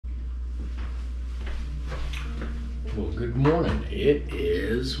Well, good morning. It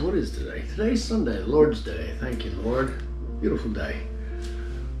is, what is today? Today's Sunday, Lord's Day. Thank you, Lord. Beautiful day.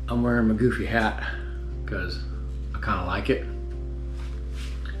 I'm wearing my goofy hat because I kind of like it,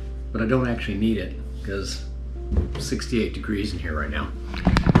 but I don't actually need it because 68 degrees in here right now.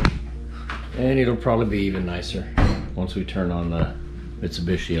 And it'll probably be even nicer once we turn on the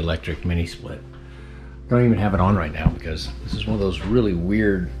Mitsubishi electric mini split. Don't even have it on right now because this is one of those really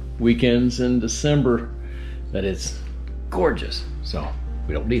weird weekends in December that it's gorgeous, so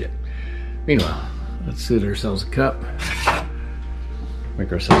we don't need it. Meanwhile, let's sit ourselves a cup, make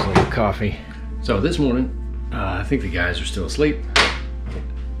ourselves a little coffee. So this morning, I think the guys are still asleep,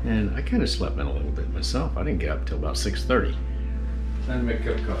 and I kind of slept in a little bit myself. I didn't get up until about 6:30. Time to make a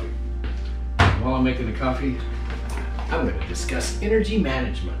cup of coffee. While I'm making the coffee, I'm going to discuss energy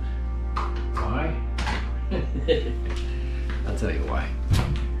management. Why? I'll tell you why.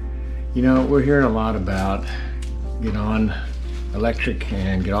 You know, we're hearing a lot about get on electric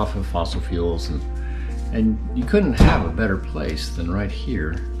and get off of fossil fuels, and you couldn't have a better place than right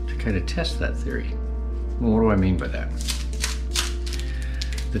here to kind of test that theory. Well, what do I mean by that?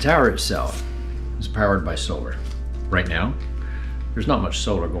 The tower itself is powered by solar. Right now, there's not much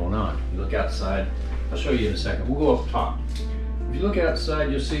solar going on. You look outside, I'll show you in a second. We'll go up top. If you look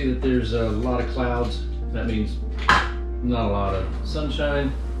outside, you'll see that there's a lot of clouds. That means not a lot of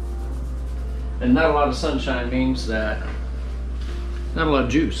sunshine. And not a lot of sunshine means that not a lot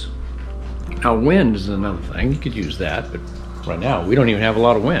of juice. Now, wind is another thing. You could use that, but right now we don't even have a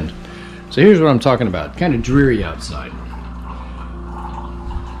lot of wind. So here's what I'm talking about. Kind of dreary outside.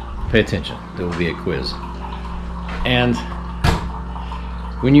 Pay attention. There will be a quiz. And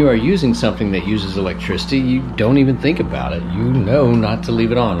when you are using something that uses electricity, you don't even think about it. You know not to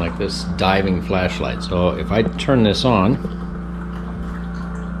leave it on, like this diving flashlight. So if I turn this on,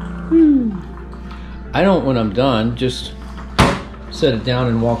 I don't, when I'm done, just set it down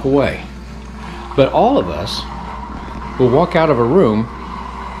and walk away. But all of us will walk out of a room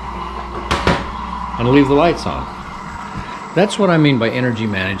and leave the lights on. That's what I mean by energy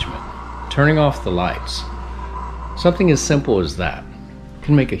management. Turning off the lights. Something as simple as that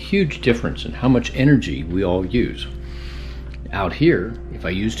can make a huge difference in how much energy we all use. Out here, if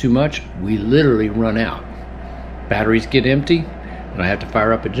I use too much, we literally run out. Batteries get empty, and I have to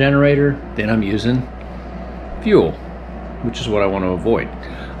fire up a generator, then I'm using fuel, which is what I want to avoid.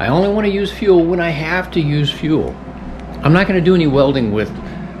 I only want to use fuel when I have to use fuel. I'm not going to do any welding with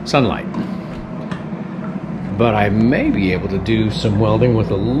sunlight, but I may be able to do some welding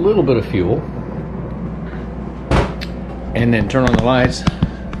with a little bit of fuel and then turn on the lights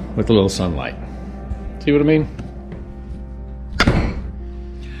with a little sunlight. See what I mean?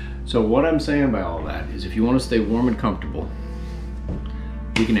 So what I'm saying by all that is if you want to stay warm and comfortable,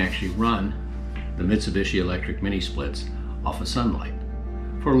 you can actually run the Mitsubishi electric mini splits off of sunlight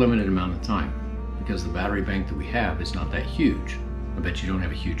for a limited amount of time, because the battery bank that we have is not that huge. I bet you don't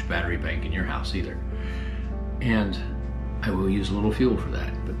have a huge battery bank in your house either. And I will use a little fuel for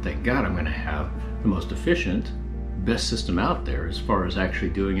that, but thank God I'm going to have the most efficient, best system out there as far as actually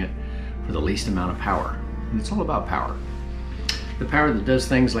doing it for the least amount of power. And it's all about power. The power that does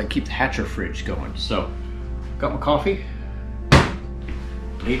things like keep the Hatcher fridge going. So, got my coffee.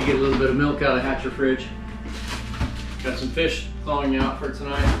 Need to get a little bit of milk out of the Hatcher fridge. Got some fish thawing out for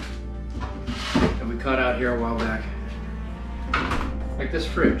tonight that we caught out here a while back. Like this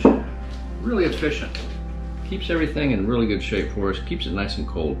fridge, really efficient. Keeps everything in really good shape for us, keeps it nice and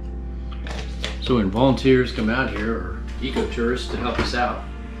cold. So when volunteers come out here, or Ecotourists to help us out,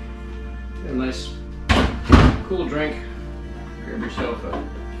 get a nice cool drink, grab yourself a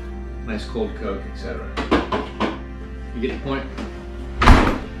nice cold Coke, etc. You get the point?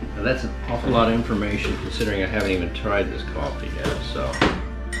 Now that's an awful lot of information considering I haven't even tried this coffee yet, so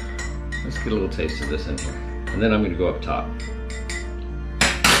let's get a little taste of this in here. And then I'm going to go up top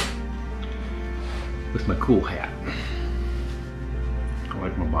with my cool hat. I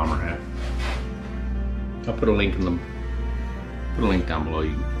like my bomber hat. I'll put a link down below.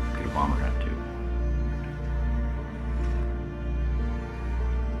 You can get a bomber hat too.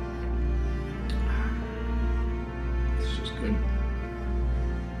 It's just good.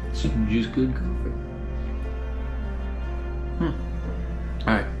 It's just good coffee.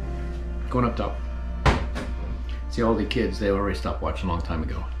 Alright, going up top. See, all the kids, they already stopped watching a long time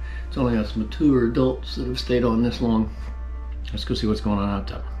ago. It's only us mature adults that have stayed on this long. Let's go see what's going on out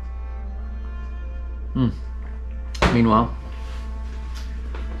top. Meanwhile,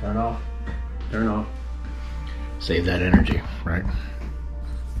 turn off. Save that energy, right?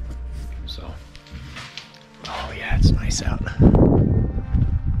 So, oh yeah, it's nice out.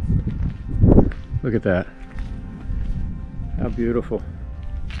 Look at that. How beautiful.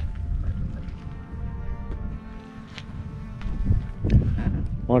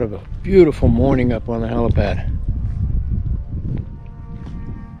 What a beautiful morning up on the helipad.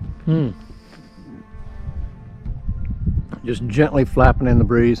 Just gently flapping in the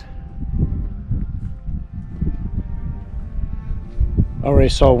breeze. I already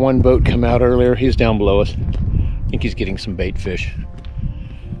saw one boat come out earlier. He's down below us. I think he's getting some bait fish.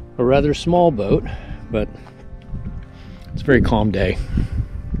 A rather small boat, but it's a very calm day.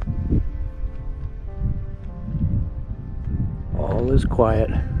 All is quiet.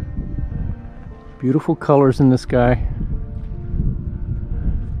 Beautiful colors in the sky.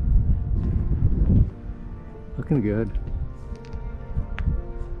 Looking good.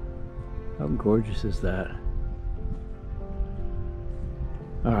 How gorgeous is that?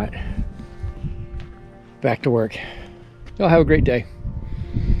 All right, back to work. Y'all have a great day.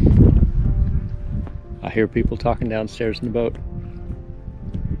 I hear people talking downstairs in the boat.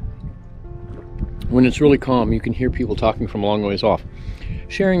 When it's really calm, you can hear people talking from a long ways off,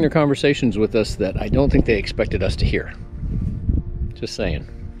 sharing their conversations with us that I don't think they expected us to hear. Just saying.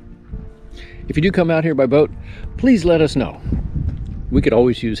 If you do come out here by boat, please let us know. We could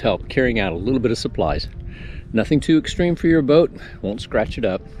always use help carrying out a little bit of supplies. Nothing too extreme for your boat. Won't scratch it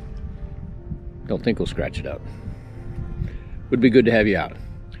up. Don't think we'll scratch it up. Would be good to have you out.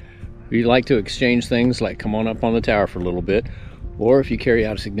 If you'd like to exchange things, like come on up on the tower for a little bit, or if you carry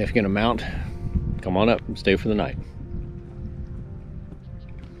out a significant amount, come on up and stay for the night.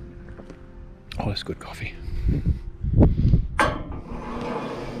 Oh, that's good coffee.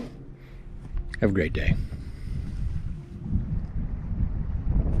 Have a great day.